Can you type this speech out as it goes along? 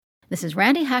This is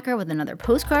Randi Hacker with another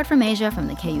postcard from Asia from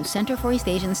the KU Center for East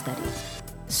Asian Studies.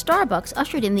 Starbucks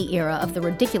ushered in the era of the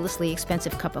ridiculously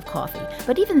expensive cup of coffee,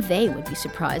 but even they would be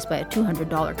surprised by a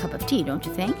 $200 cup of tea, don't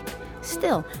you think?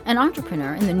 Still, an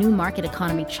entrepreneur in the new market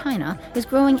economy China is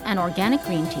growing an organic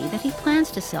green tea that he plans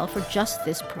to sell for just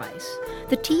this price.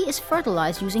 The tea is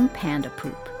fertilized using panda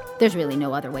poop. There's really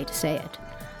no other way to say it.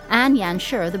 And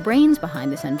Yanshi, the brains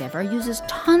behind this endeavor, uses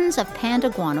tons of panda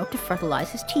guano to fertilize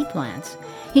his tea plants.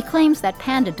 He claims that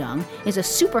panda dung is a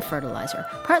superfertilizer,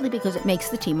 partly because it makes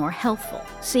the tea more healthful.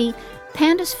 See,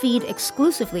 pandas feed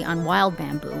exclusively on wild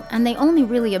bamboo, and they only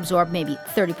really absorb maybe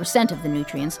 30% of the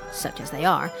nutrients, such as they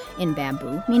are, in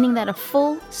bamboo, meaning that a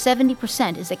full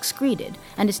 70% is excreted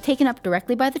and is taken up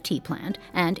directly by the tea plant,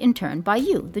 and in turn by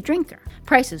you, the drinker.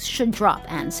 Prices should drop,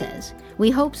 Anne says. We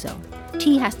hope so.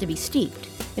 Tea has to be steeped.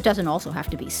 It doesn't also have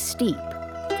to be steep.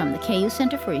 From the KU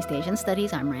Center for East Asian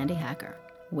Studies, I'm Randi Hacker.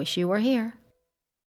 Wish you were here.